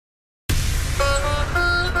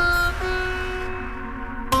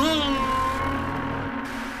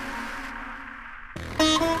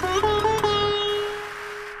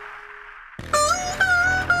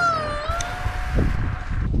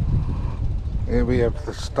Here we have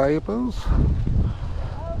the stables.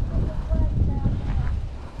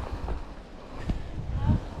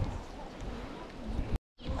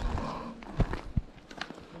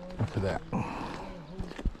 Look at that.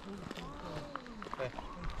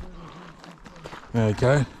 There we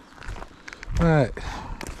go. Right,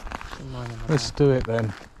 let's do it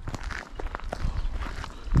then.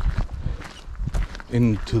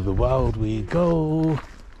 Into the wild we go.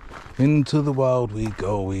 Into the wild we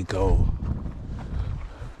go, we go.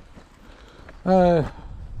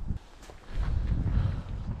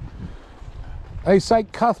 They say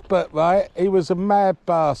Cuthbert, right? He was a mad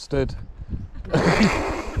bastard.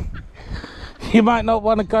 You might not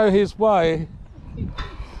want to go his way.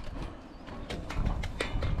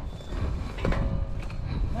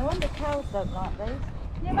 No wonder cows don't like these.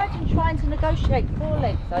 Can you imagine trying to negotiate 4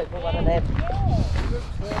 legs over one of them?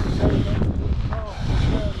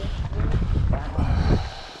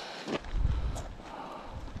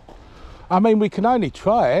 I mean, we can only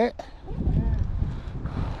try it.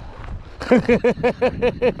 It'd be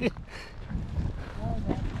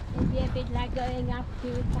a bit like going up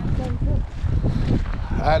to Cuthbert.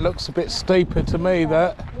 That looks a bit steeper to me,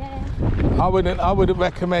 that. Yeah. I wouldn't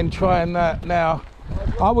recommend trying that now.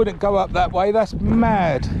 I wouldn't go up that way, that's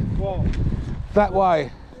mad. What? That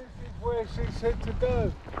way. This is where she said to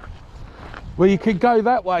go. Well, you could go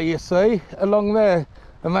that way, you see, along there,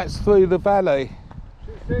 and that's through the valley.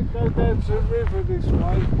 She said go down to the river this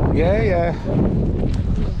way. Yeah, yeah.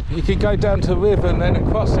 You could go down to the river and then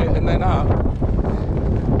across it and then up.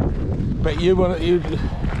 But you want to...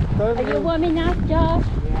 Are you warming up, Josh?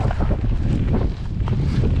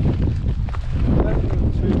 That's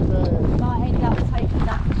not too bad. Might end up taking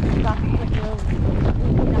that stuff when you're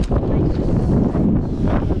walking up the place.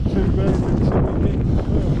 That's not too bad until we get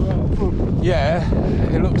to the Yeah,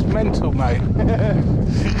 it looks mental, mate. I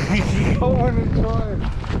want to try it.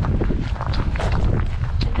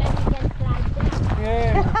 And then you can slide down.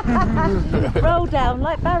 Yeah. Roll down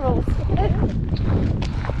like barrels.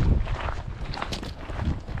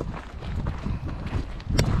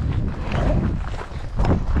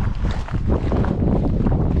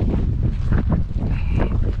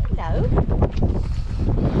 Hello.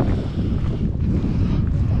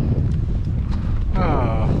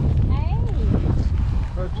 Oh, Hey.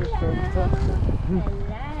 I just don't touch it.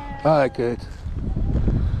 Hello. oh, good.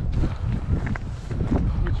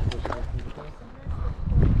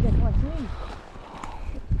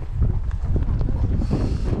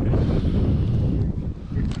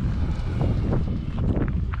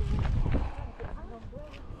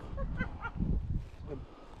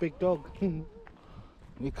 Big dog.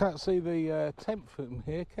 You can't see the tent from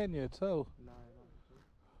here, can you, at all?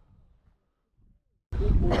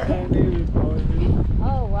 Down here is fine.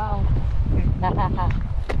 Oh, wow.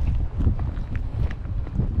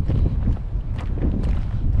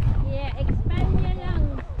 Yeah, expand your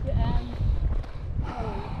lungs.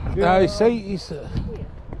 No, you see, he's...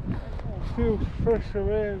 Feels fresh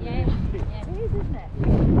around. Yeah, It is, isn't it?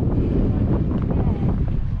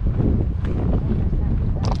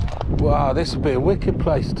 Wow, this would be a wicked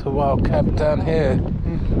place to wild camp down here.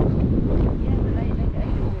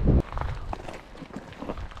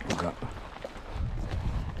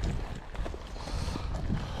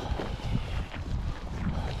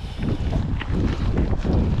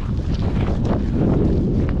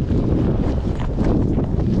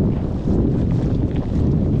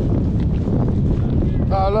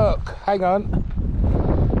 Oh look, hang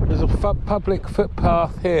on. There's a public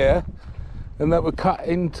footpath here, and that would cut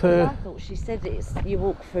into... I thought she said it's you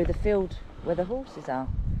walk through the field where the horses are.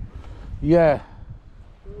 Yeah.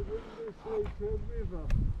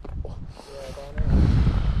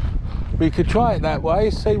 We could try it that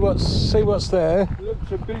way, see what's there. It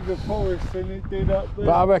looks a bigger forest than it did up there.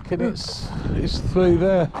 But I reckon it's through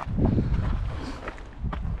there.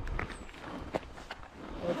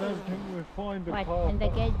 I don't think we'll find a Right, path. and the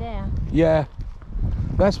gate there. Yeah,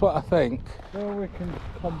 that's what I think. Well, we can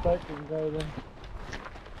come back and go there.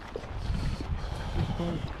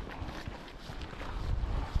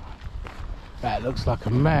 That looks like a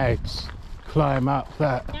mad climb up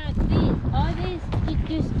that. Now this, all this is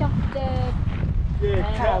to stop the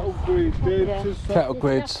Yeah, cattle grid there Yeah. to stop Cattle to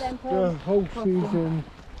grids. stop them the from- horses and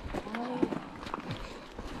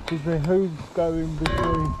with the hooves going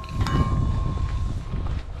between.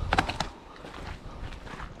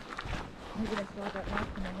 Maybe that's why I don't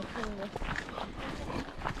like them on the toilet.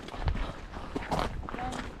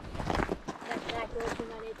 That's like working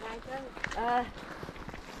on it, Michael.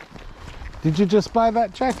 Did you just buy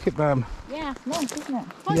that jacket, ma'am? Yeah, It's nice, isn't it?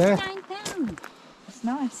 Yeah. £49. It's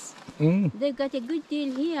nice. Mm. They've got a good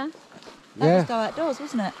deal here. That was go outdoors,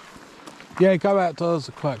 wasn't it? Yeah, go outdoors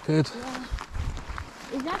are quite good. Yeah.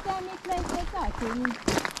 Is that the only place they got in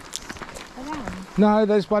around? No,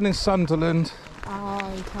 there's one in Sunderland.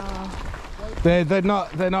 Oh, it's all. They're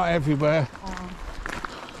not everywhere.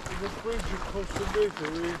 The bridge across the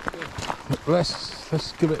river is...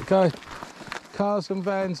 Let's give it a go. Cars and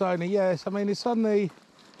vans only. Yes, I mean it's on the.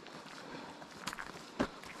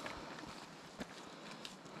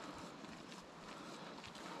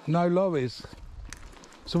 No lorries.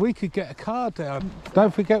 So we could get a car down.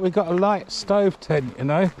 Don't forget we've got a light stove tent, you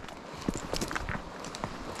know.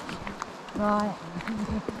 Right.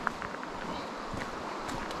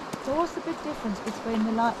 So what's the big difference between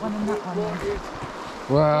the light one and that one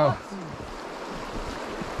then? Wow.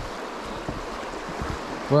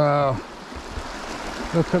 Wow.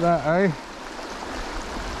 Look at that, eh?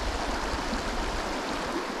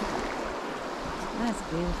 That's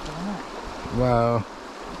beautiful, isn't it? Wow.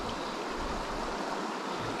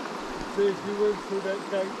 So if you went through that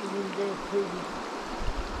gate, you wouldn't go through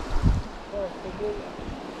past the water.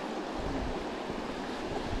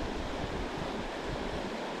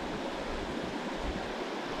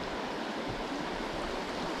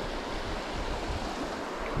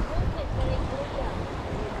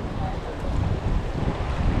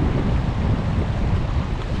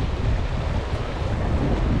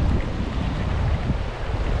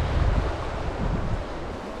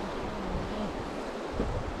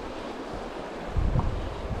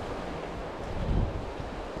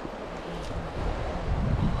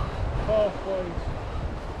 Pathways.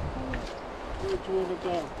 Where do you want to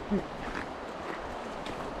go?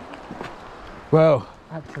 Well,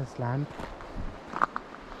 Access land.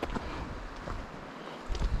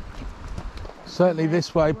 certainly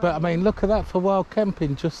this way, but I mean look at that for wild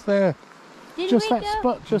camping just there. Did Just we that go?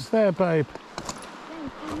 spot just there, babe. Did we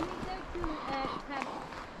go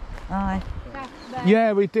to Aye. Cuthbert?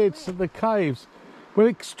 Yeah, we did. So the caves. Well,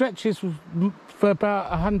 it stretches for about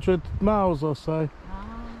 100 miles or so.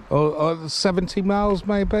 Or 70 miles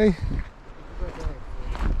maybe.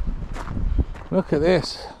 Look at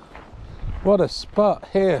this. What a spot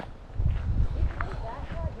here.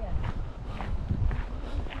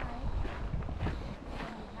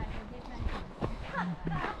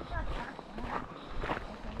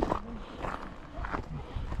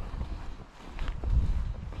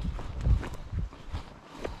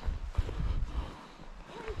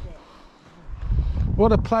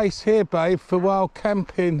 What a place here, babe, for wild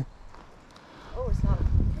camping. Oh, it's like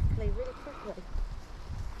quickly, really quickly.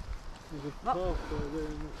 There's a pathway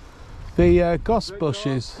there. The goss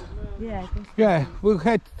bushes. Yeah. Yeah, we'll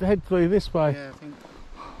head through this way. Yeah, I think.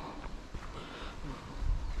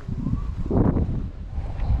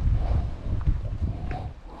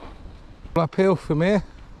 Uphill from here.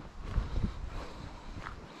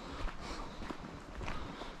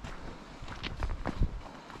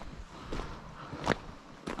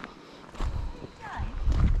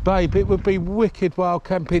 Babe, it would be wicked wild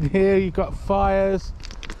camping here. You've got fires.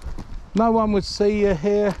 No one would see you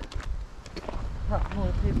here.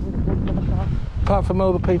 Apart from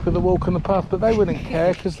all the people that walk on the path, but they wouldn't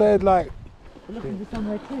care because they're like, We're looking for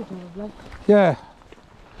somewhere too, probably. yeah.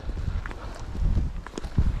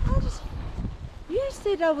 You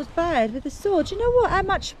said I was bad with the sword. Do you know what? How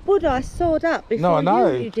much wood I sawed up before No, I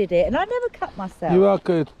know. you did it, and I never cut myself. You are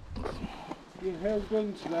good. You held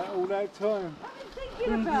on to that all that time. I've been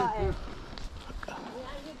thinking about it.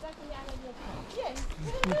 Yes.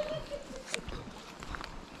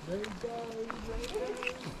 There you go,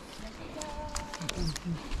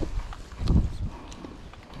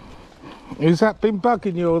 Has that been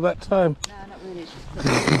bugging you all that time? No, not really. It's just put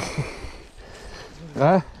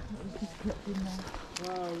Huh? in there.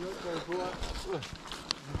 Wow, look, they've right.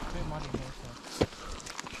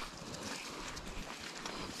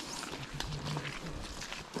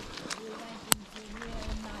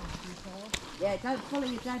 Yeah, don't follow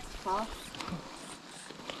your dad's path.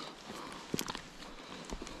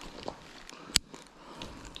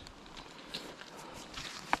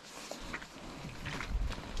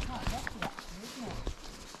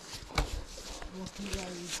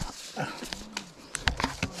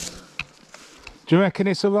 Do you reckon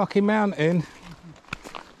it's a rocky mountain?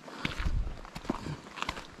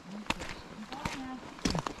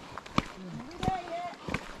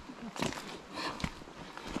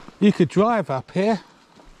 You could drive up here.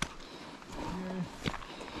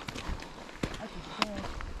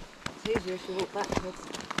 It's easier if you walk backwards.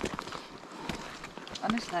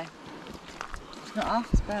 Honestly, it's not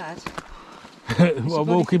half as bad. Well,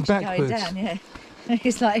 walking backwards. Going down, yeah.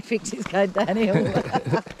 It's like he thinks it's going downhill.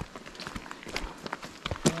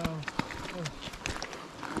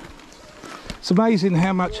 It's amazing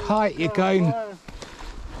how much height you're going.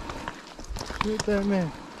 Look down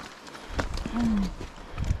there.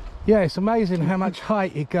 Yeah, it's amazing how much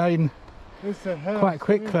height you're going It's a house. quite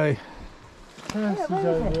quickly. House is where is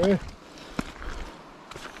over it? here.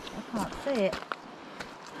 I can't see it.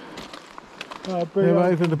 Oh, They're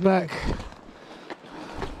over the back.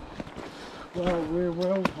 Well, we're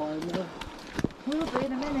well high now. We'll be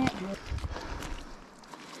in a minute.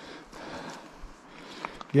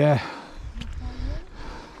 Yeah.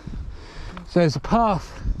 So there's a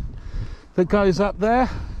path that goes up there.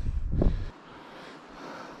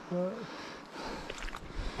 But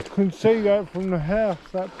you can see that from the house,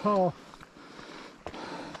 that path.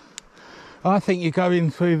 I think you're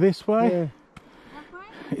going through this way.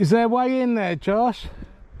 Yeah, Is there a way in there, Josh?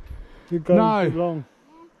 it goes No. along.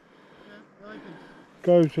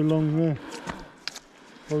 Goes along there.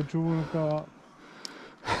 Or do you want to go up?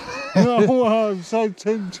 No, I'm so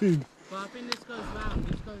tempted. But I think this goes round.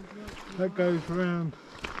 This goes round. That goes round.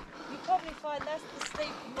 You probably find that's the steep,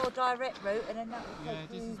 more direct route, and then that will Yeah, take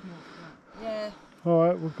this you. is more flat. Yeah,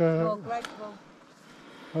 Alright, we'll go more up. graceful.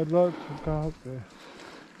 I'd like to go up there.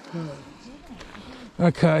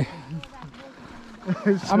 Okay.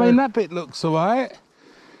 I mean, that bit looks alright.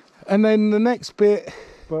 And then the next bit,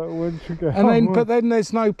 But once you go and then up, but then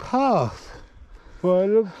there's no path. well, it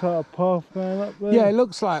looks like a path man up there. Yeah, it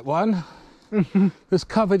looks like one that's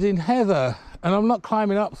covered in heather. And I'm not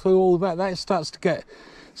climbing up through all that. That starts to get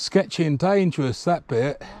sketchy and dangerous, that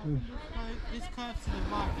bit. This curves to the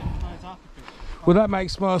right and goes up a bit. Well, that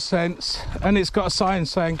makes more sense. And it's got a sign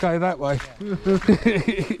saying go that way.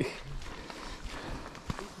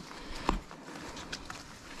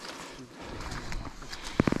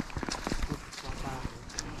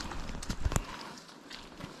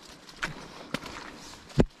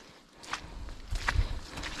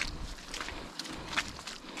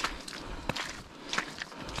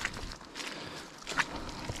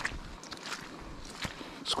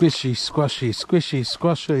 Squishy, squashy, squishy,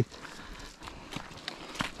 squashy.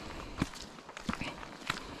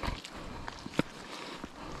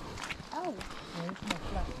 Oh,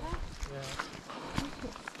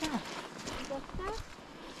 there's more flat.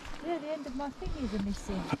 Yeah, the end of my fingers are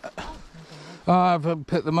missing. Oh, I haven't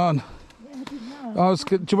put them on. Yeah, I didn't know.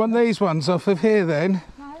 Do you want these ones off of here then?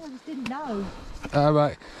 No, I just didn't know. All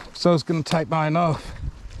right. So I was going to take mine off.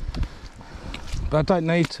 But I don't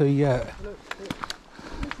need to yet.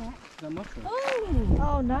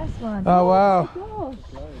 Oh, nice one. Oh, wow.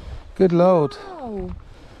 Gosh. Good Lord. Oh,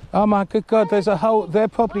 Oh, my good God. There's a whole... They're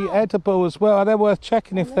probably edible as well. They're worth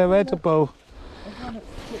checking if they're edible.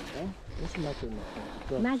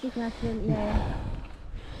 Magic mushroom, yeah.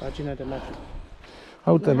 How do you know the magic?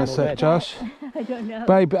 Hold them a sec, Josh. I don't know.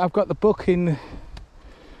 Babe, I've got the book in.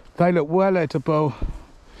 They look well edible.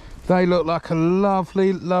 They look like a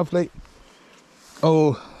lovely, lovely...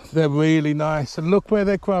 Oh, they're really nice. And look where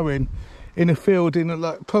they're growing. In a field, in a,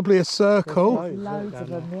 like, probably a circle. loads of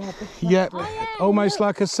them. Yeah, Yep, Oh, yeah, almost look.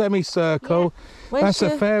 like a semicircle. Where's That's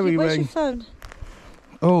a fairy where's ring. your phone?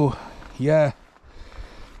 Oh, yeah.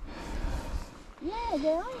 Yeah, they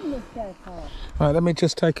are in the circle. Right, let me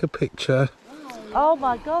just take a picture. Oh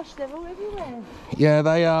my gosh, they're all everywhere. Yeah,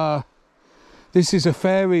 they are. This is a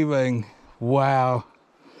fairy ring. Wow.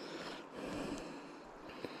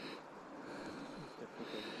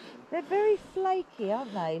 They're very flaky,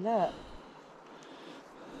 aren't they? Look.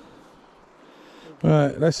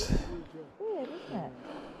 Right, let's... Weird,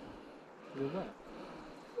 isn't it?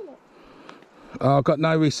 Oh, I've got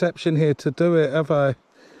no reception here to do it, have I?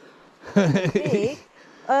 Big.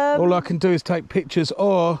 All I can do is take pictures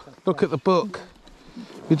or look at the book.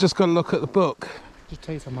 You just got to look at the book. Just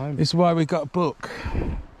take some home. This is why we got a book.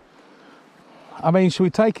 I mean, should we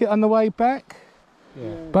take it on the way back?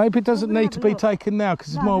 Yeah. Babe, it doesn't Well, we'll need to have a be look. taken now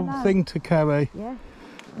because there's No, more no. thing to carry. Yeah.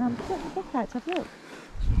 Get the book out to have a look.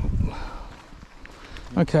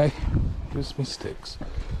 Okay, here's me sticks.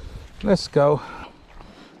 Let's go.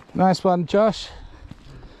 Nice one, Josh.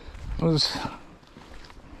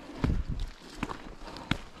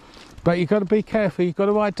 But you've got to be careful. You've got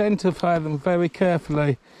to identify them very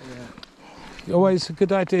carefully. Yeah. Always a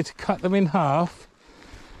good idea to cut them in half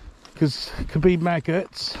because it could be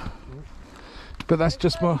maggots. But that's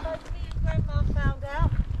just more. Grandma found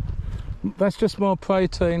out. That's just more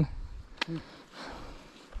protein.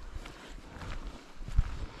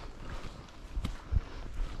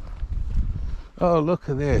 Oh, look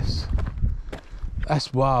at this.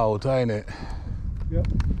 That's wild, ain't it? Yep.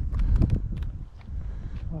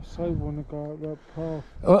 I so want to go up that path.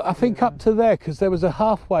 Well, I think up to there, because there was a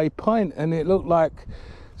halfway point and it looked like...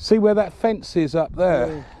 See where that fence is up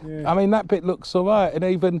there? Yeah. I mean, that bit looks all right.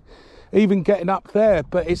 And even getting up there,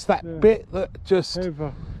 but it's that bit that just...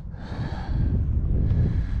 Ever.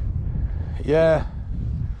 Yeah.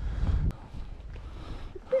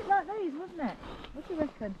 It's a bit like these, wasn't it? What do you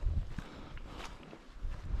reckon?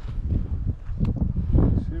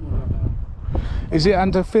 Is it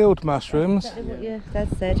under field mushrooms? That's exactly what your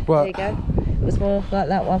dad said. What? There you go. It was more like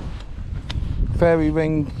that one. Fairy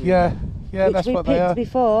ring, yeah. Yeah, Which that's we what they picked are.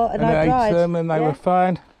 before, and I I ate dried. them and they were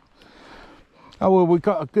fine. Oh well, we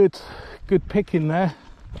got a good pick in there.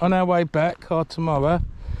 On our way back, or tomorrow,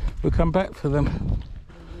 we'll come back for them.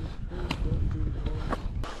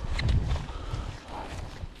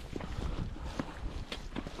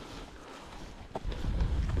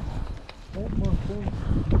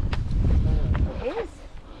 It is.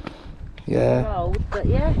 Yeah. They're old, but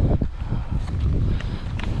yeah.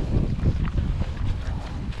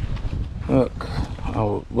 Look.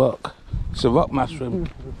 Oh, look. It's a rock mushroom.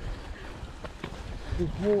 There's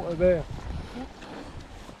water there.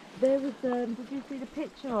 There was, did you see the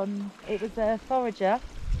picture on? It was a forager.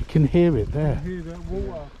 You can hear it there. I hear that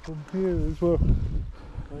water from here as well.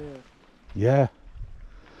 Oh, Yeah.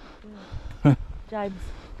 James.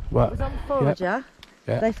 What? It was on forager.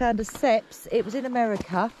 Yeah. They found a seps. It was in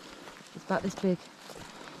America. It's about this big.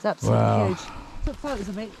 It's absolutely Wow. huge. Took photos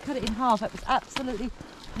of it, cut it in half. It was absolutely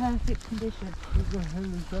perfect condition. What the hell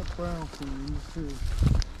is that brown thing in the sea?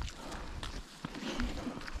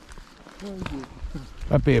 What is it?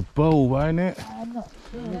 That'd be a bull, won't it? I'm not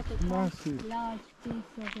sure. It's massive. Large piece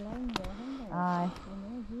of land there, isn't it? Aye.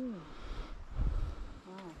 And they're huge.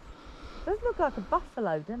 Does look like a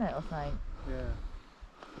buffalo, doesn't it, or something? Yeah.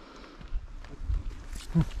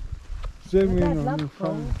 Zoom They're in on love your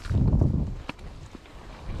phone.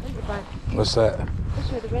 Look at that. What's that?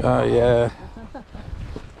 Especially with the red Oh one. yeah.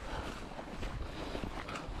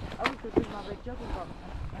 I was going to bring my red jogging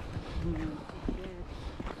bottom.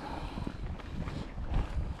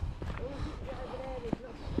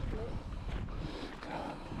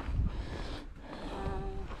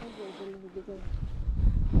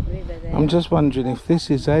 I'm just wondering if this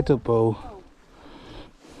is edible.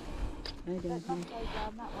 I don't know.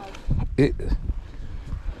 It.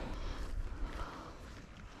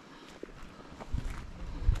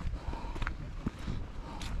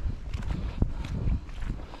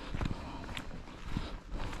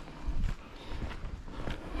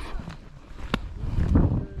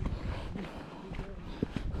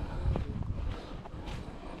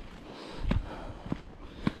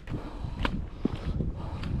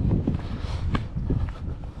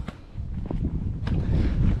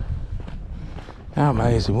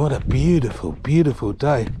 Amazing, what a beautiful, beautiful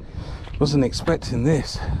day. Wasn't expecting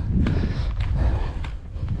this.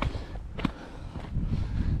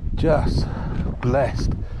 Just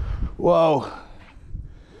blessed. Whoa.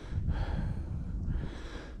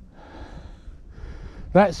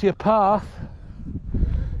 That's your path.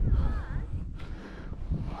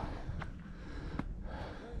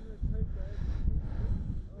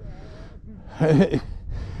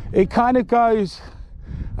 It kind of goes,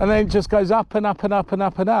 and then it just goes up and up and up and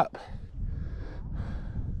up and up.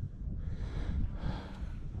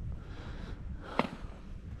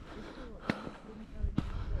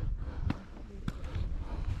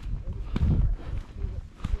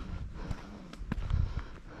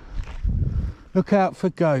 Look out for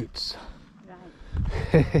goats.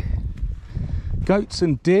 Right. Goats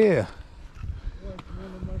and deer.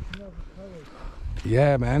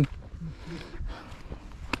 Yeah, man.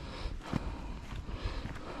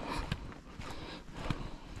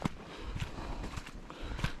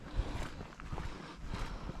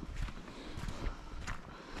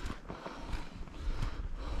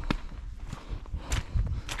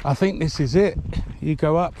 I think this is it. You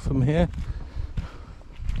go up from here.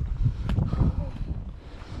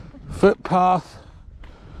 Footpath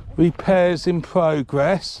repairs in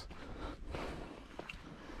progress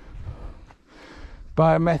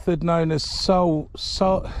by a method known as soil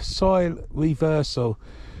reversal.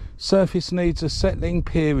 Surface needs a settling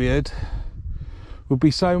period. Will be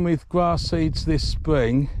sown with grass seeds this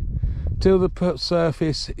spring. Till the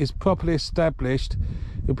surface is properly established,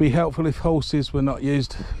 it would be helpful if horses were not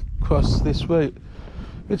used across this route,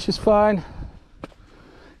 which is fine.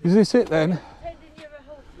 Is this it then?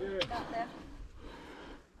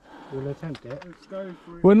 We'll attempt it. Let's go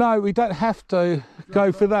for it. Well, no, we don't have to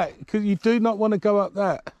go for that because you do not want to go up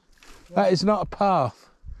that. That is not a path.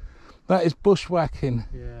 That is bushwhacking.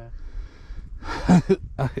 Yeah.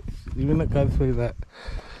 You will not go through that.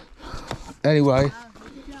 Anyway.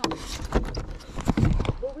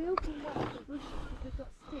 Well, we opened up the bush because we've got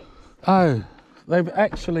sticks. Oh, they've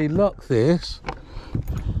actually locked this.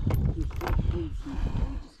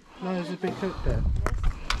 No, there's a big hook there.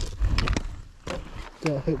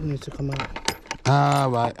 That hook needs to come out. Ah,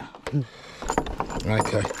 right.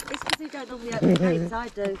 Okay. It's because he don't normally open gates, I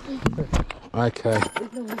do. Okay.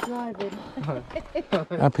 He's normally driving.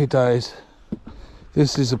 Happy days.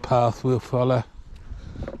 This is a path we'll follow.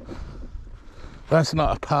 That's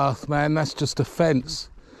not a path, man. That's just a fence.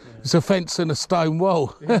 It's a fence and a stone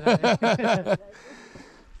wall.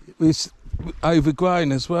 It's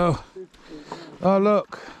overgrown as well. Oh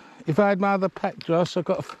look, if I had my other pack, Josh, I've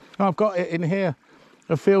got it in here.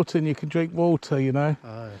 A filter and you can drink water, you know.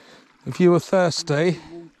 Oh. If you were thirsty,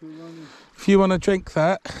 if you want to drink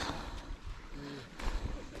that.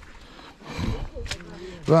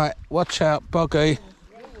 Right, watch out, boggy.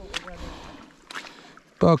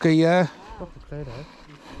 Boggy, yeah. It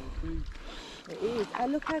is. Oh,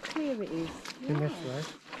 look how clear it is. In this way.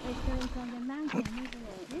 It's going from the mountain, isn't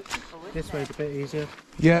it? This way's a bit easier.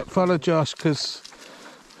 Yeah, follow Josh, because...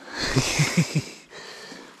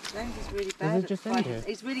 James is really bad just at finding, in here?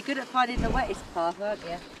 he's really good at finding the wettest path, aren't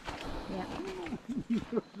you?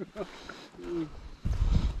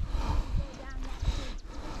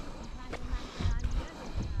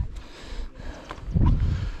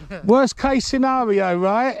 Yeah. Worst case scenario,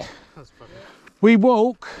 right? That's funny. We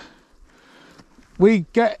walk, we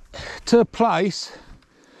get to a place,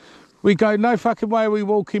 we go, no fucking way are we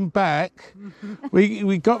walking back.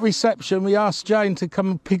 we got reception, we asked Jane to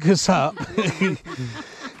come and pick us up.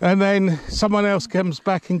 And then someone else comes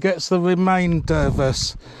back and gets the remainder of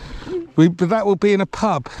us. But that will be in a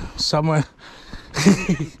pub somewhere.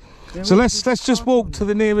 So let's just walk to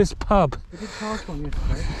the nearest pub. We did pass one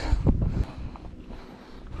yesterday.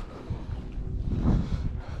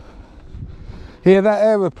 Hear that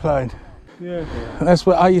aeroplane? Yeah. That's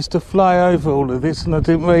what I used to fly over all of this, and I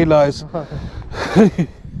didn't realise.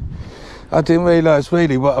 I didn't realise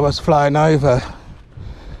really what I was flying over.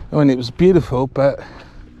 I mean, it was beautiful, but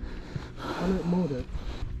I look more there.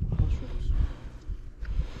 Mushrooms.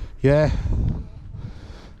 yeah.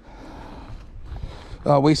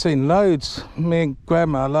 Oh, we seen loads. Me and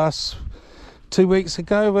Grandma 2 weeks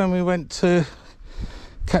ago when we went to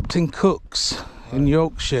Captain Cook's in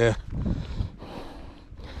Yorkshire.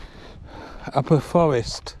 Upper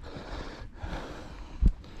Forest.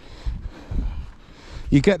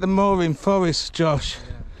 You get them more in forests, Josh,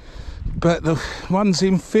 but the ones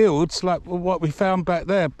in fields, like what we found back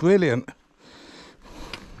there, brilliant.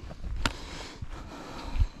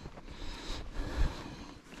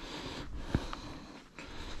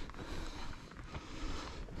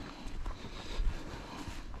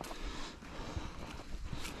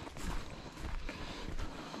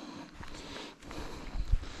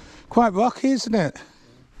 Quite rocky, isn't it?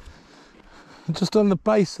 Just on the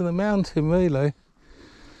base of the mountain, really.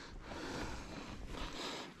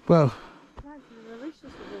 Well, Delicious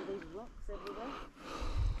with all these rocks everywhere.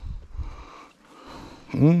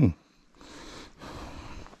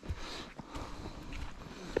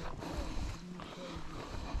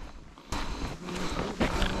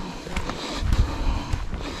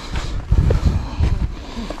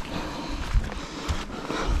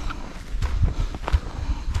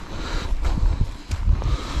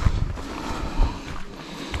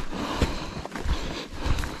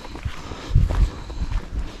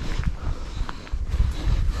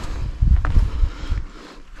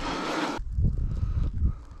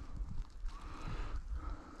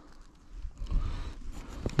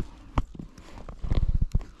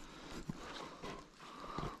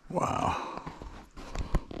 wow.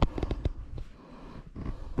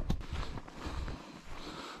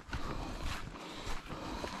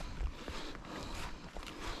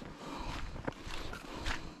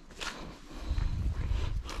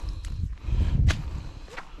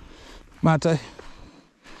 Maddie.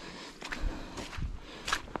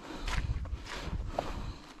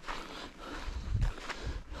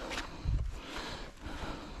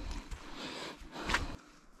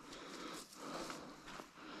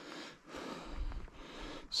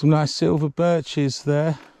 Some nice silver birches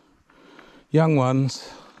there, young ones,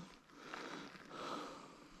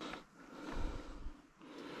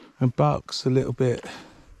 and bucks a little bit.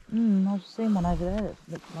 I've seen one over there that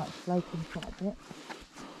looks like floating quite a bit.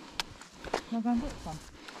 Can I go and get some?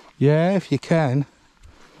 Yeah, if you can.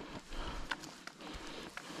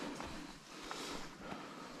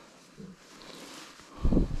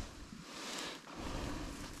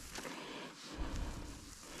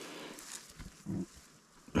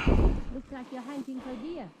 Looks like you're hunting for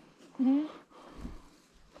deer.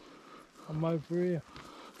 I'm over here.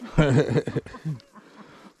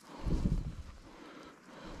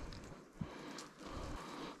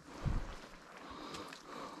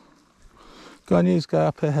 Go on, you go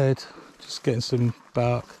up ahead. Just getting some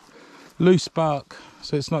bark. Loose bark,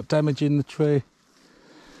 so it's not damaging the tree.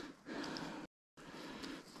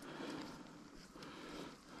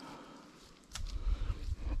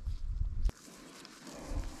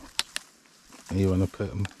 You want to put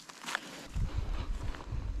them.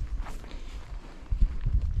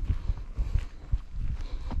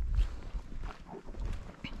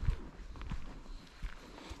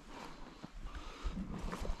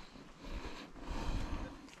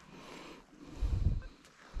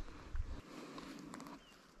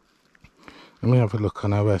 Let me have a look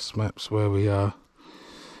on our S maps where we are.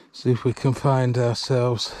 See if we can find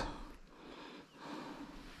ourselves.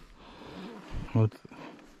 Right,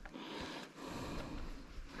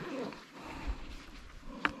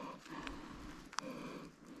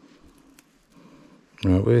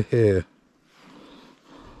 we're here.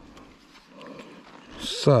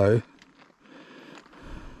 So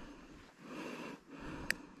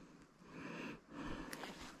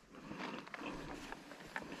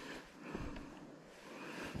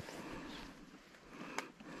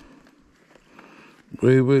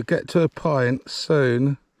we will get to a point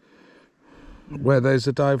soon where there's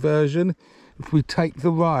a diversion. If we take the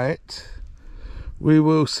right, we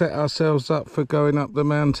will set ourselves up for going up the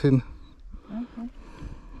mountain. Okay.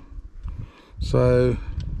 So,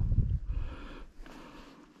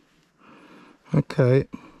 okay,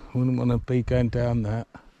 I wouldn't want to be going down that.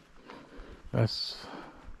 That's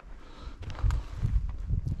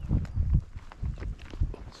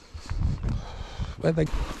where they.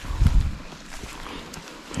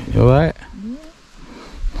 You alright? Yeah.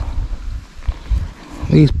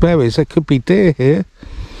 These berries, there could be deer here.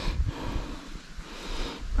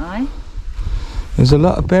 Aye. There's a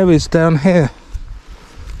lot of berries down here.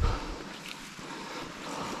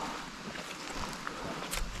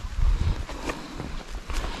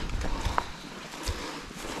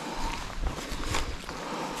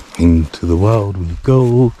 Into the wild we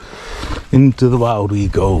go, into the wild we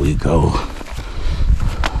go, we go.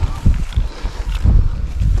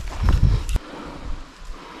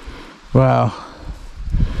 Wow,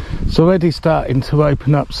 it's already starting to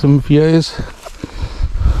open up some views.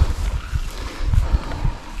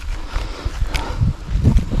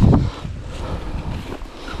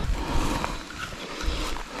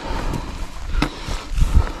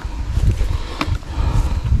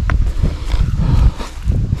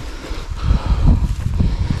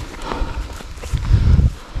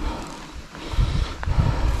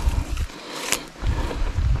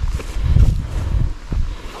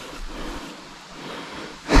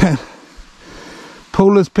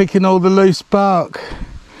 Paula's picking all the loose bark.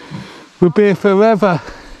 We'll be here forever.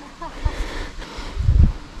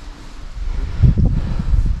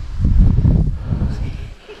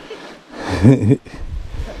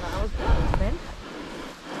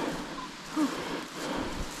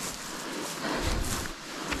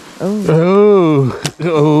 Oh,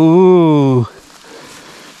 oh.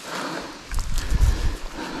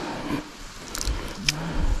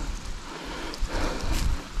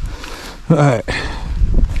 Right.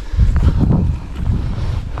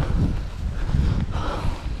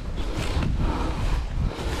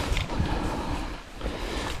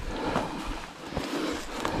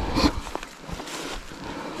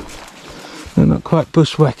 They're not quite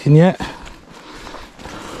bushwhacking yet.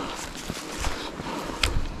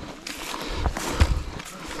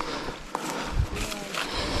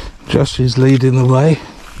 Josh is leading the way.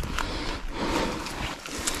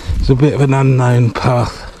 It's a bit of an unknown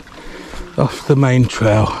path off the main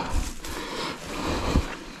trail.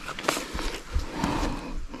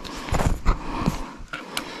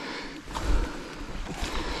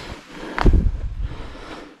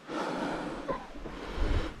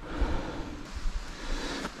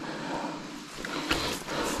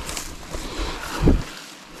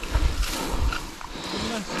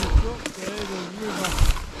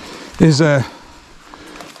 Is a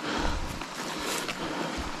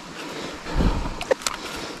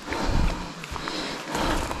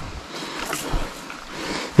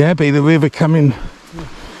yeah, be the river coming.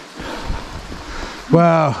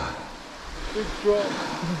 Wow. Big drop.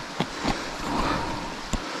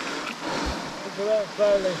 Look at that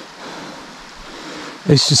valley.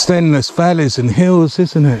 It's just endless valleys and hills,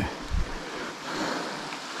 isn't it?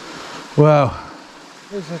 Wow.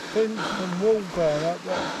 There's a fence and wall going up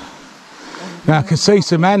there. Now I can see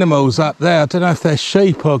some animals up there. I don't know if they're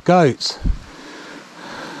sheep or goats.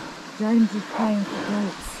 James is paying for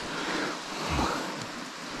goats.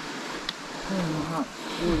 Oh, my heart's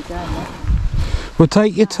really going there. Well,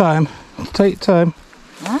 take your time. Take your time.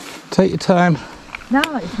 Huh? Take your time. No,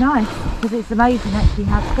 it's nice because it's amazing actually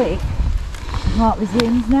how quick heart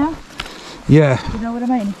resumes now. Yeah. Do you know what I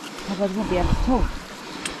mean? Otherwise I won't be able to talk.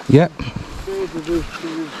 Yep. There's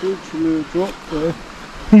literally a drop there.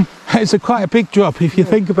 It's quite a big drop if you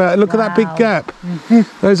think about it. Look at that big Wow. gap.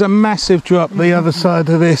 There's a massive drop the other side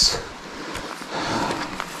of this.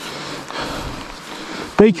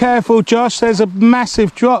 Be careful, Josh. There's a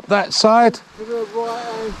massive drop that side. To the right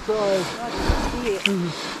hand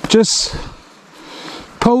side. Just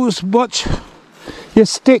pause, watch your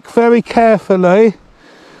stick very carefully,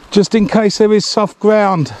 just in case there is soft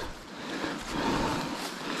ground.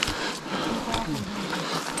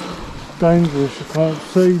 Dangerous, you can't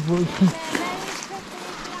see what.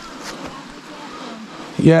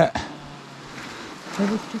 Yeah,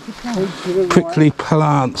 Very tricky plant. To the prickly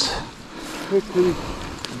plants. Prickly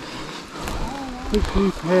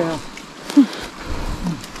pear.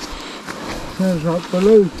 Sounds like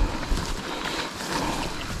balloon.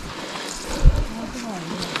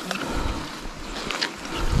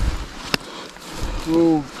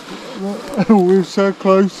 Well, we're so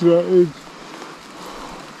close to that edge.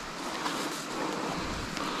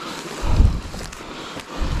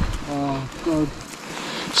 Oh God.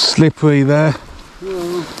 Slippery there.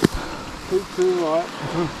 Yeah, keep to the right.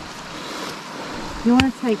 You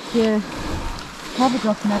want to take your cover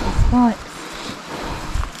off and have the spikes.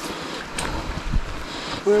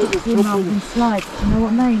 Where the You know, and slide. Do you know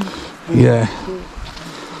what I mean? Yeah.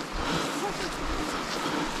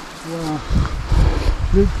 Wow.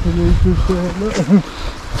 Literally just there, look.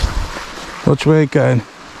 Watch where you're going.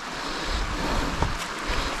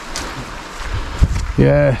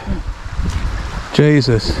 Yeah.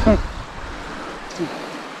 Jesus.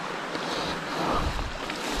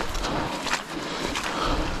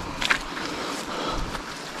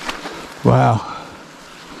 Wow.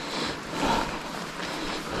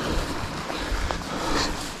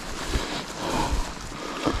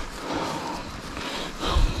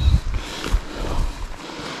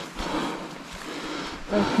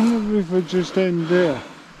 How can the river just end there?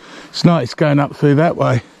 It's not, it's going up through that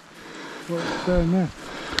way. What's down there?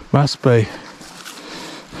 Must be.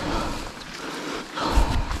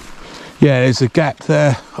 Yeah, there's a gap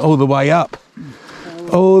there all the way up.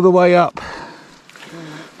 All the way up.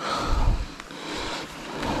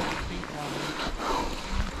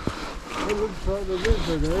 It looks like the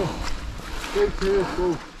river there. Be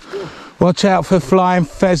careful. Watch out for flying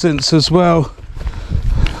pheasants as well.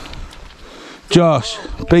 Josh,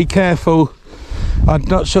 be careful. I'm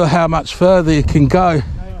not sure how much further you can go. No,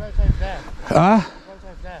 it goes over there. Huh? It goes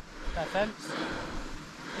over there. That fence.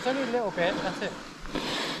 It's only a little bit, that's it.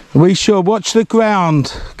 Are we sure? Watch the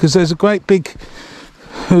ground, because there's a great big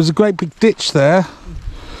ditch there.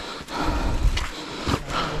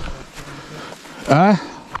 Huh?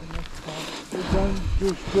 It don't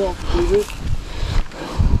just drop, did it?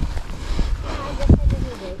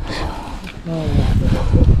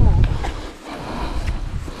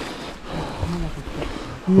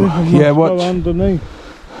 Yeah, watch. Go underneath.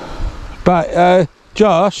 But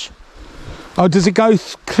Josh, oh, does it go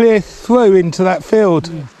clear through into that field?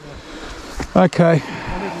 Yeah. Okay. You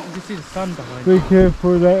can see the sun behind. Be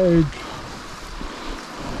careful of that edge.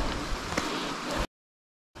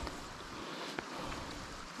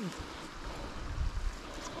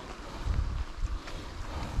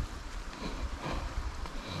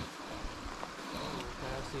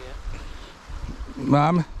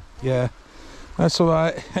 Mum? Yeah. That's all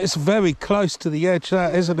right. It's very close to the edge,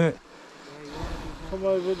 that, isn't it? Come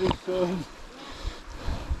over this side.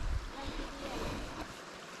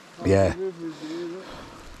 Yeah. The river's here, look.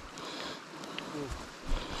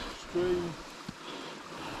 Stream.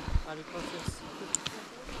 How do you cross this?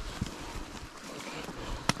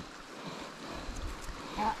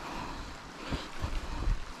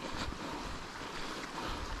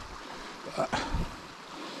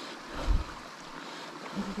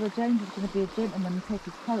 This is where James is going to be a gentleman and take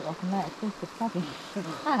his coat off and let it twist the plugging.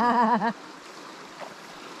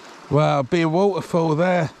 Wow, be a waterfall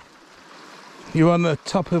there. You're on the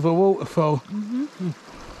top of a waterfall. Mm-hmm.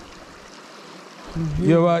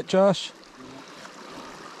 You all right, Josh?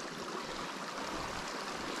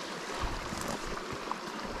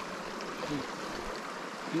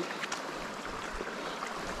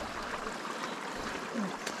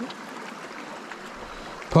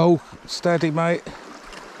 Paul, steady, mate.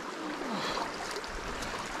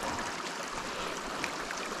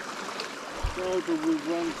 Shoulder with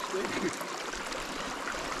one stick.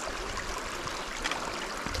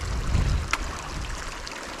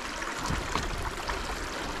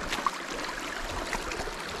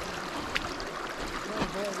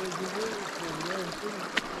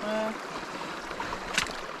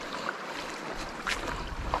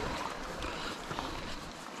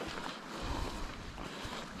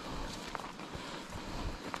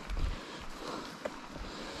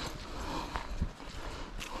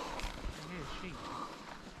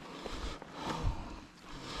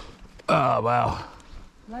 Oh, wow.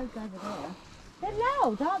 Loads over there. They're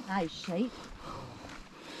loud, aren't they, sheep?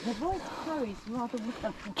 Their voice carries rather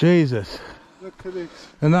well. Jesus. Look at this.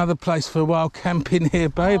 Another place for wild camping here,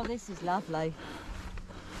 babe. Oh, this is lovely.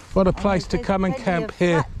 What a place to there's come and plenty camp of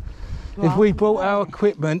here. flat If we grass as brought our well.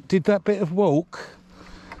 equipment, did that bit of walk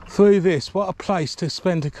through this, what a place to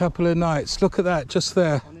spend a couple of nights. Look at that, just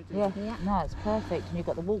there. Yeah, no, it's perfect. And you've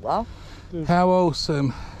got the water. How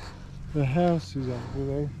awesome. The house is over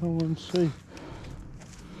there. I want to see.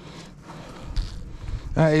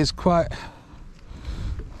 That is quite...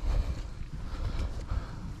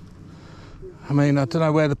 I mean, I don't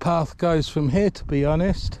know where the path goes from here, to be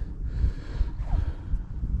honest.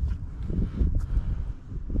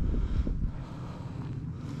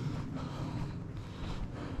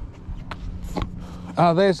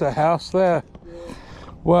 Oh, there's a house there.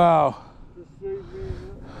 Wow.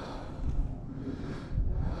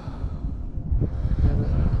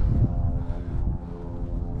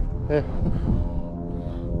 Yeah.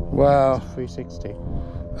 Wow. 360.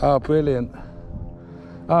 Oh, brilliant.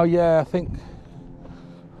 Oh, yeah, I think...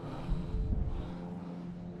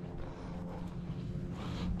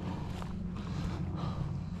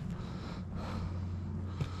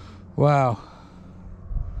 Wow.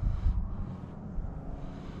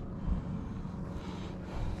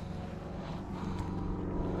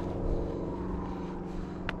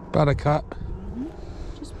 Buttercup.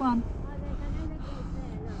 Just one.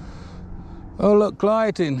 Oh, look,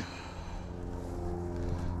 gliding.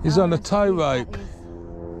 He's on a that's tow cute, that rope. is.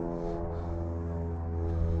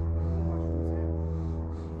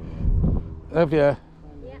 Have you?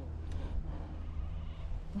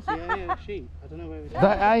 Yeah, sheep. I don't know where it is.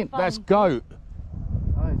 That ain't, that's goat.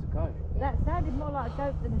 Oh, it's a goat. That sounded more like a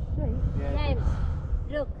goat than a sheep. Yeah. James,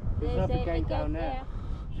 look, There's there's another a gate gate down there. there.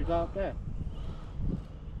 Should go up there.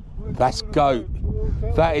 That's goat.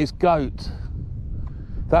 That is goat.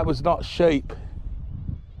 That was not sheep.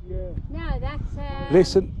 Yeah. No, that's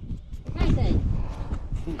Listen, cattle.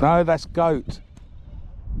 no, that's goat.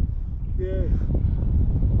 Yeah.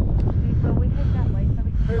 Well, we head that way so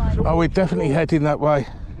we can find Oh, we're definitely heading that way.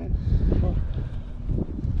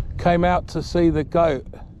 Came out to see the goat.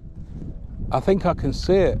 I think I can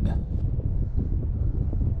see it.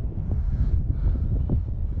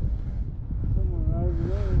 Someone over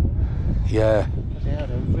there. Yeah. Yeah,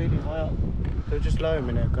 they're really high up. They'll just lower a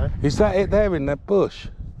minute, okay? Is that it there in that bush?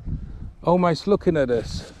 Almost looking at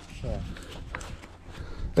us. Sure.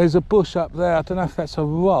 There's a bush up there. I don't know if that's a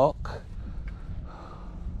rock.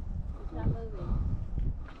 It's not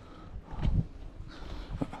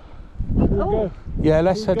moving. Oh, Yeah,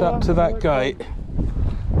 let's head up to that gate.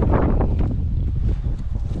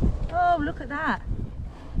 oh, look at that.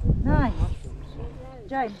 Nice.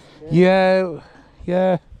 James. Yeah,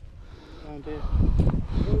 yeah, Round here.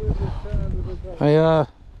 they are.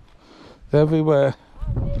 They're everywhere.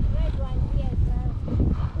 Oh, there's red one here,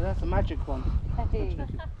 Oh, that's a magic one. Hey.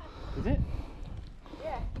 Is it?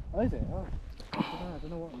 Yeah. Oh, is it? Oh. I don't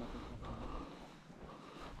know what magic one.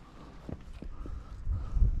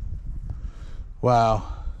 Wow.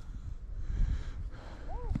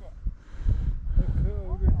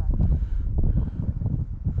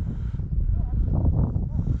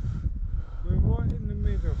 We're right in the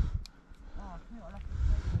middle.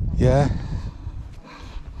 Yeah.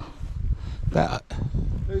 That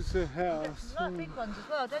There's a house. A lot of big ones as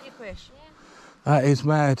well, don't you, Chris? that is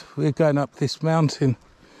mad. We're going up this mountain.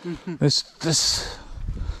 Let's just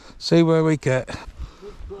see where we get.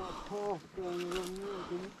 Looks like a path going along there,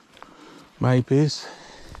 doesn't it? Maybes.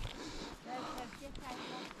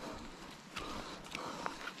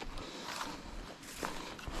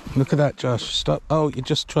 Look at that, Josh. Stop. Oh, you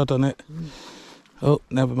just trod on it. Oh,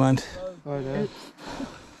 never mind. Oh, there.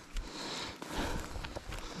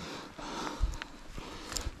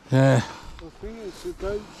 Yeah. I think it's a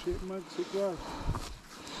goat shit makes it grow.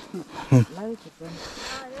 Loads of them.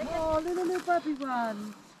 Oh, little baby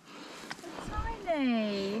ones. They're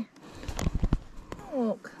tiny.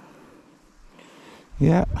 Look.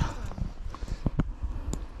 Yeah.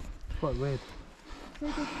 Quite weird.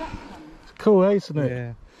 It's cool, isn't it?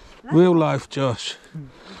 Yeah. Real life, Josh.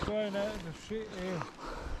 We're going out of the shit here.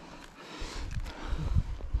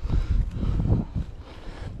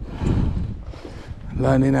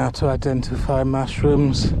 Learning how to identify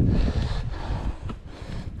mushrooms.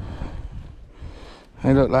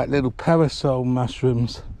 They look like little parasol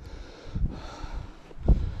mushrooms.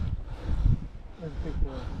 There's a big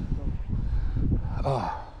one.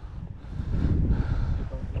 Oh.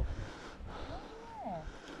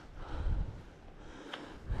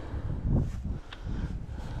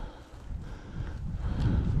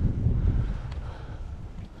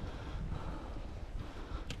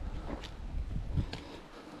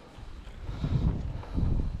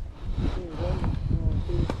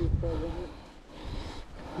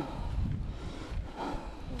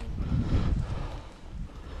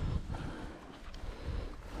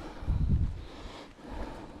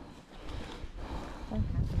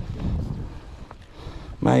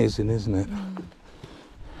 Amazing, isn't it?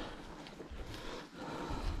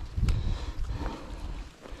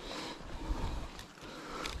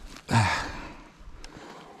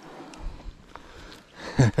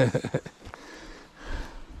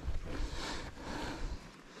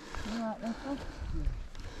 Alright then, Phil.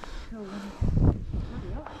 Cool.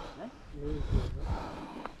 Bloody hot, actually.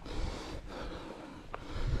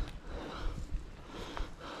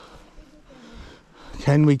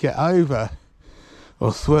 Can we get over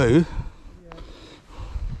or through?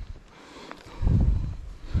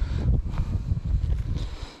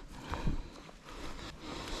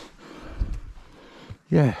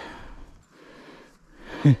 Yeah.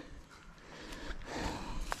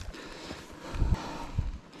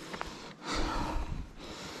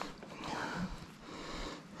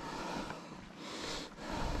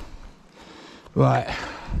 Right.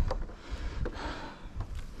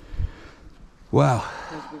 Wow.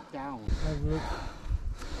 Let's look down. Have a look.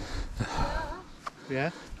 Yeah?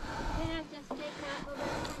 Can I just take that over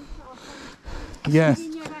and off Yeah. and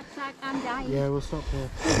in your rucksack? I'm dying. Yeah, we'll stop here.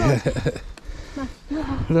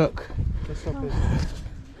 Look. Let's stop here.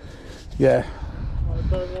 Yeah. I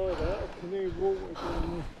don't like that. I can hear water down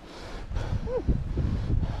there.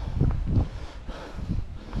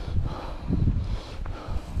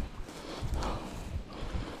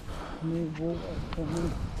 I need water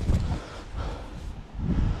coming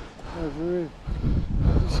over here.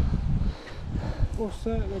 What's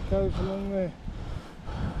that goes along there?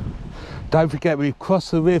 Don't forget we've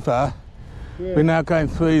crossed the river. Yeah. We're now going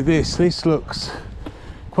through this. This looks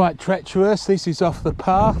quite treacherous. This is off the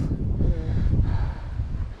path.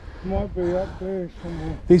 Might be up there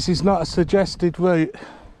somewhere. This is not a suggested route.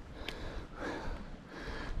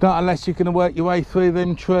 Not unless you're going to work your way through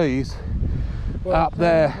them trees. Well, Up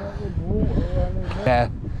there. that with water running there. Yeah.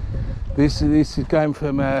 This is going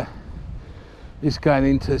from this going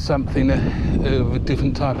into something of a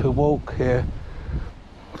different type of walk here.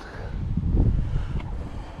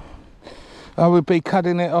 I would be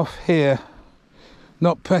cutting it off here,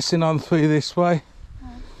 not pressing on through this way.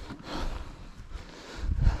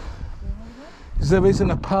 Because there isn't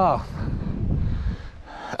a path.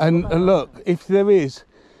 And look, if there is,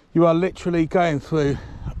 you are literally going through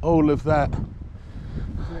all of that.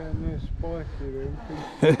 Yeah, and they're spiky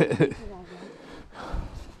there.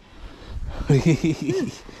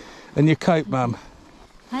 And your coat, Mum.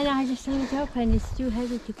 I know, I just hung it up and it's too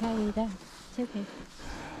heavy to carry that. It's okay.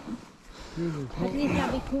 At least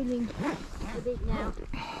I'll be cooling a bit now.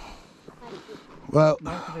 Well,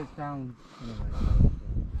 Most of it's down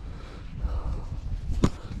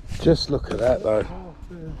just look at that though.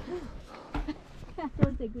 That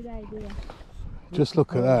was a good idea. Just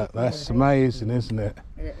look at that. That's amazing, isn't it?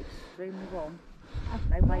 Extremely warm.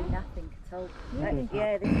 They weigh nothing at all. Really?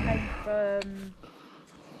 Yeah, this came from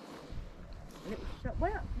a little shop.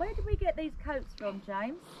 Where did we get these coats from,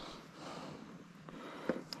 James?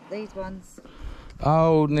 These ones.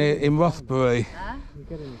 Oh, near in Rothbury. Huh?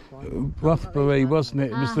 Rothbury, wasn't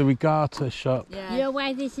it? It was the regatta shop. Yeah. You know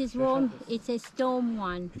why this is warm? It's a storm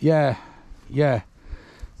one. Yeah, yeah.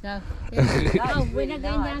 So, That's oh, we're really not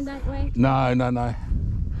going down that way? No, no, no.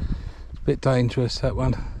 It's a bit dangerous, that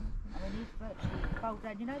one. I mean, these virtually fold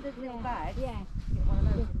down. You know those little bags? Yeah. Get one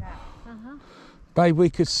of those in that. Uh-huh. Babe, we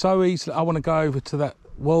could so easily... I want to go over to that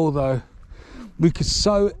wall, though. We could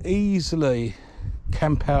so easily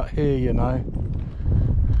camp out here, you know.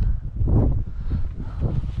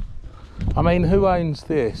 I mean, who owns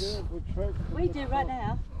this? We do right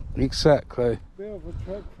now. Exactly. Bit of a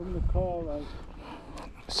trek from the car though.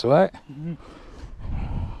 That's right.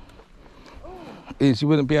 Is you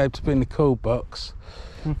wouldn't be able to be in the cool box.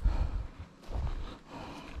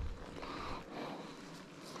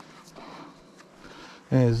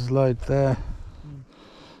 There's a load there.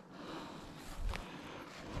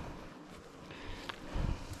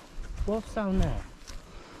 What's down there?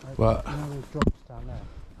 What? You know those drops down there?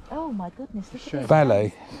 Oh my goodness, look at this.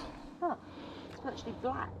 Valley. Look, it's virtually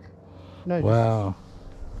black. No, just Wow.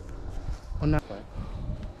 on that way.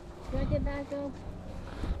 What about those?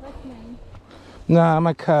 What's mine? No, I'm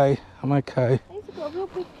okay. I'm okay. These have got a real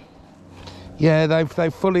big... Yeah,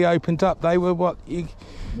 they've fully opened up. They were what you...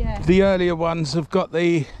 Yeah. The earlier ones have got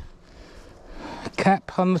the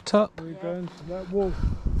cap on the top. We're going to that wall.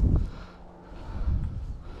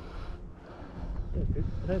 I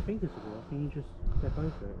don't think it's a wall. I think you just step over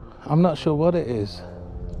it. I'm not sure what it is.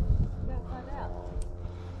 Go and find out.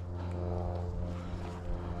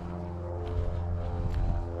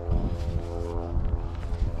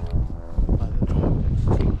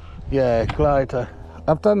 Yeah, glider.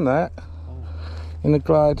 I've done that in a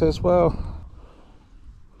glider as well.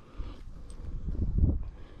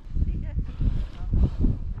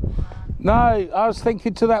 No, I was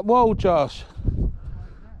thinking to that wall, Josh.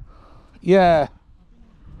 Yeah.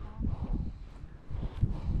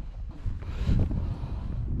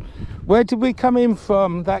 Where did we come in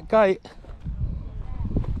from, that gate?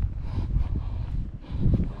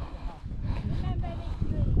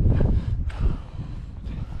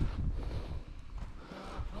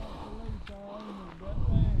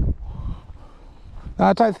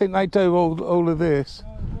 I don't think they do all of this.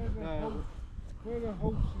 Where the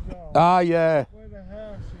horses are. Ah, yeah. Where the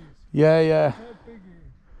house is. Yeah, yeah. How big it is.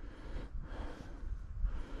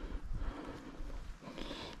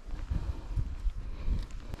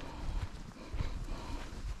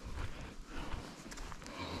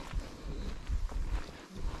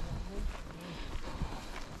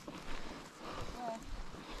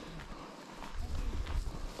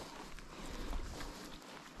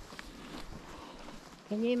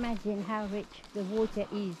 Can you imagine how rich the water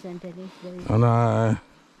is underneath those? I know.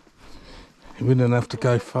 You wouldn't have to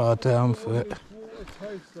go far down for it.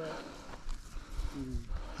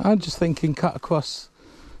 I'm just thinking cut across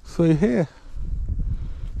through here.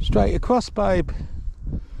 Straight across, babe.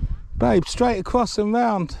 Babe, straight across and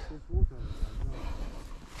round.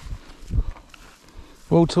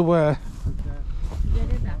 Water where?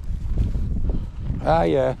 Ah,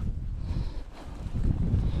 yeah.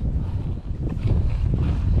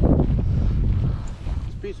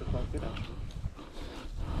 Piece of quite good actually.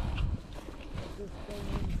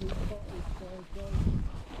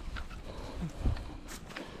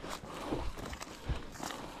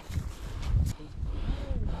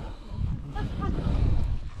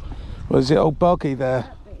 Was it all boggy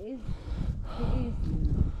there? It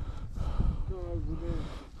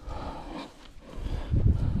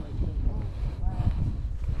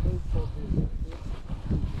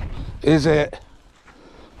is. Is it?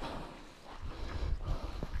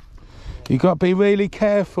 You got to be really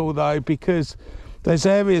careful though, because there's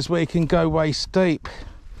areas where you can go waist deep.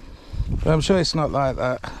 But I'm sure it's not like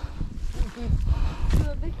that.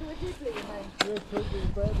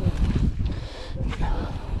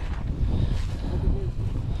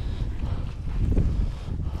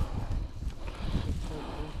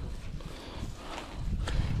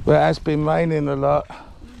 But it has been raining a lot.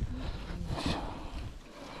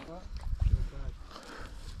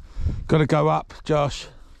 Got to go up, Josh.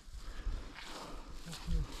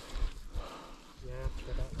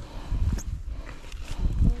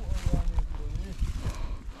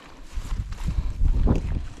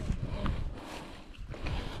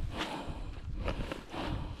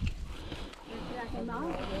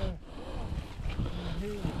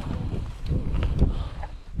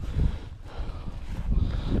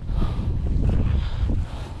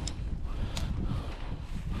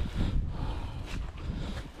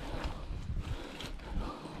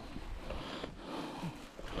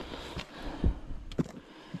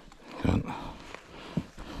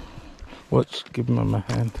 Watch, give him my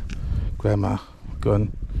hand. Grandma, go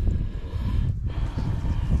on.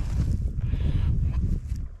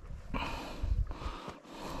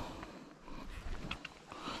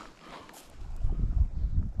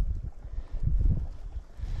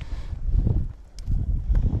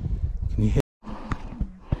 Can you hear?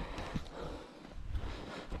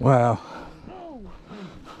 Wow.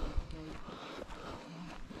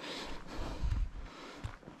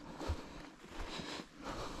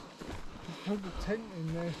 Put the tent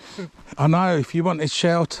in there. I know, if you wanted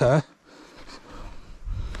shelter.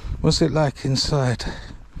 What's it like inside?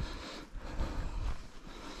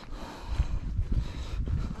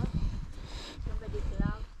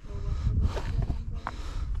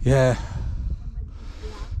 Yeah.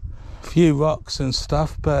 A few rocks and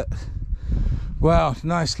stuff, but wow,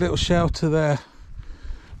 nice little shelter there.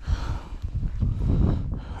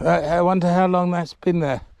 I wonder how long that's been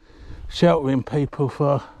there, sheltering people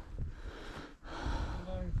for.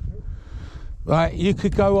 Right, you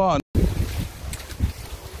could go on.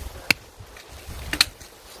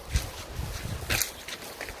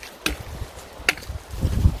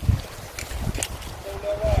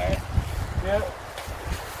 Yeah.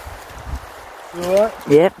 You alright?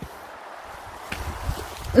 Yep.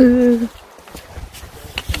 Can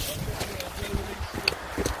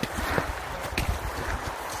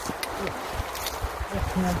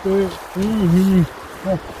I do it?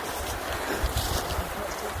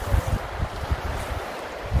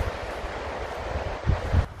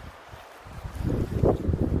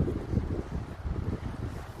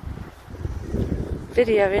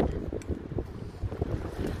 Videoing.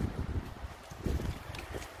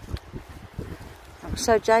 I'm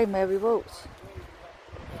so Jane where we walked.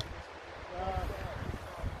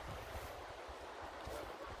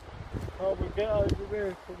 Oh, we get over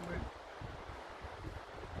there from the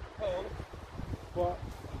pull, but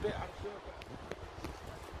a bit unsure.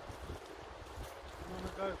 You want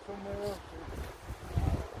to go somewhere else?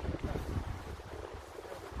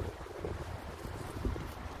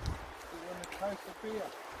 You want a case of beer?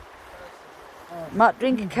 Might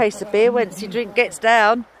drink a case of beer once he gets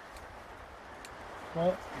down.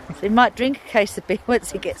 What? So he might drink a case of beer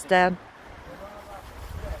once he gets down.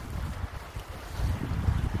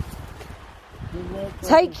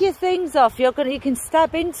 Take your things off. You can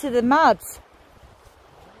stab into the mud.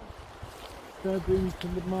 Stab into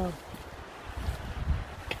the mud.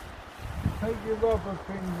 Take your rubber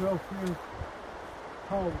things off your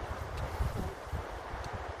hole.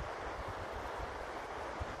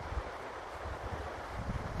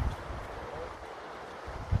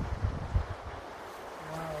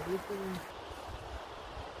 Wow, look at him.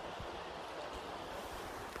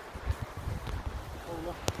 Oh,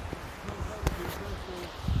 look.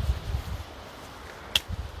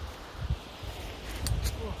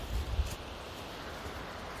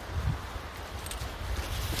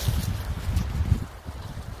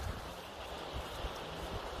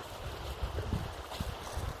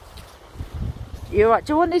 You alright?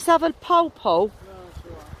 Do you want this other pole, Paul? No, it's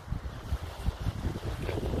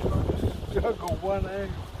alright. Juggle one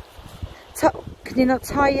end. Can you not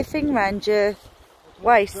tie your thing around your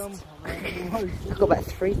waist? Jump around the waist. I've got about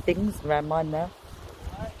 3 things around mine now.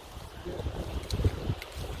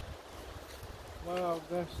 Wow,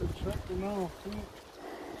 that's attracting off, isn't it?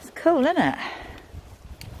 It's cool, isn't it?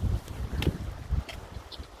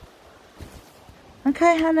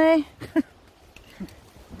 Okay, honey.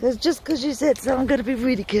 Just because you said so, I'm going to be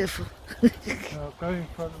really careful. No, go in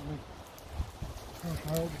front of me. I'll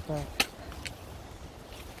hold it back.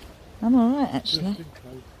 I'm alright, actually. Just in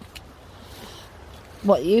case.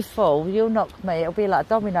 What, you fall? You'll knock me. It'll be like a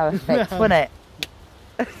domino effect, won't it?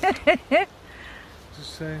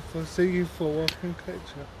 Just say, if I see you fall, I can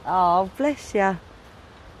catch you. Oh, bless you.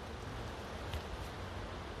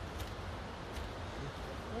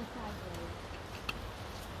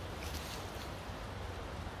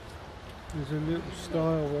 There's a little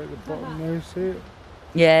stile at the bottom there, see it?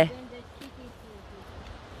 Yeah.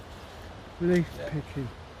 Leaf picking.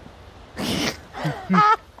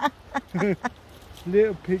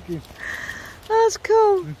 Little picking. That's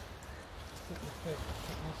cool.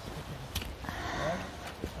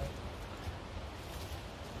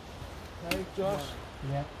 Hey Josh,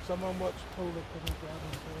 Yeah. someone watch Paula coming down.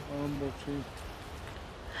 I'm watching.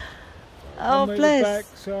 Oh, I'm at the bless. back,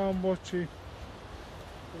 so I'm watching.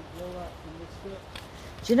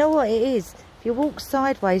 Do you know what it is? If you walk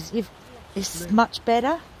sideways, it's much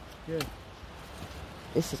better. Yeah.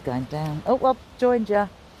 This is going down. Oh, I've joined you.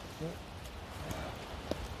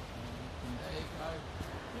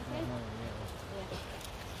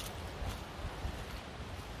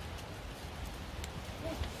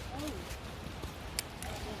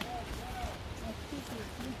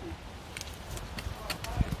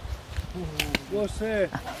 What's there?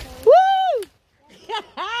 Woo!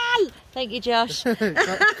 Thank you, Josh.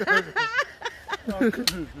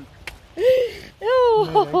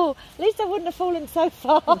 Oh, at least I wouldn't have fallen so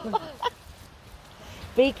far.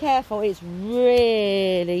 Be careful, it's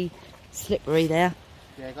really slippery there.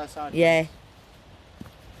 Yeah, go side. Yeah,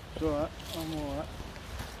 It's alright, I'm alright.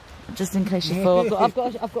 just in case you fall. I've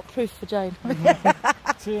got proof for Jane.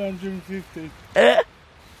 250.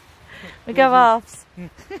 We go halves.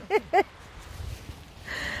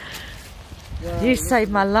 Wow, You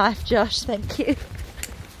saved my life, Josh. Thank you.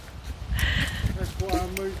 that's why I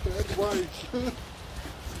moved that way.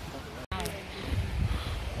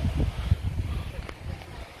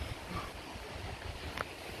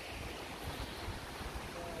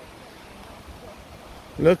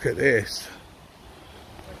 Look at this.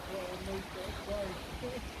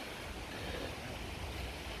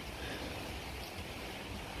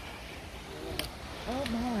 Oh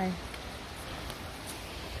my.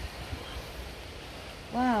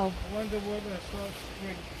 Wow. I wonder what that's like.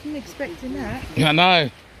 Wasn't expecting that. I know.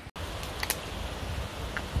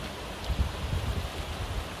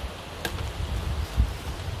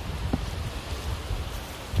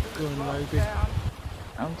 Go on, lady.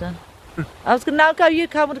 I'm done. I was going to now go. You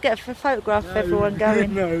come. I want to get a photograph of everyone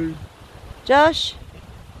going. No. Josh.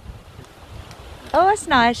 Oh, that's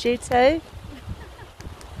nice. You too.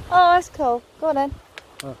 Oh, that's cool. Go on then.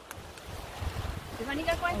 You want to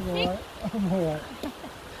go quite I'm thick? alright. I'm alright.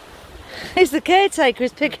 He's the caretaker.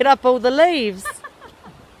 He's picking up all the leaves.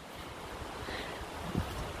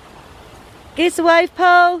 Give us a wave,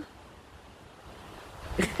 Paul.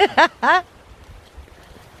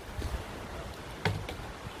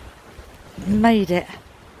 Made it.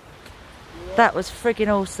 That was friggin'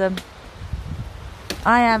 awesome.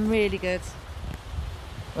 I am really good.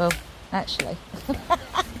 Well, actually.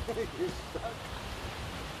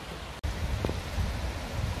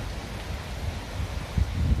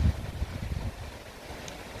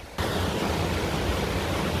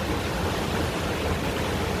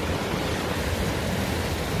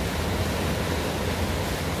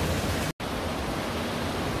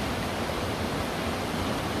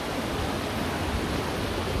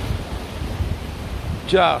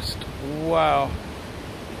 Just wow.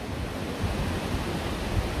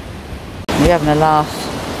 You're having a laugh.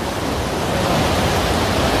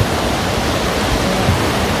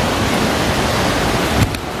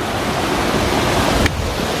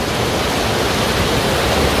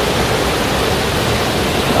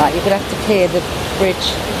 Right, you're going to have to clear the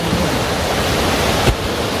bridge.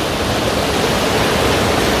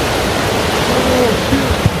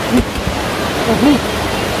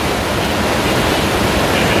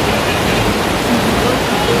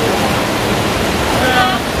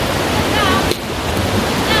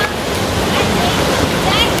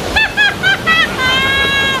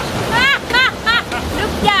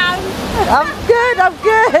 I'm good, I'm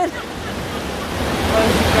good.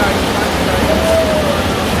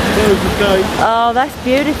 Oh, that's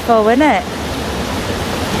beautiful, isn't it?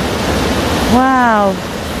 Wow.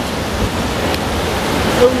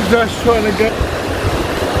 I was just trying to get...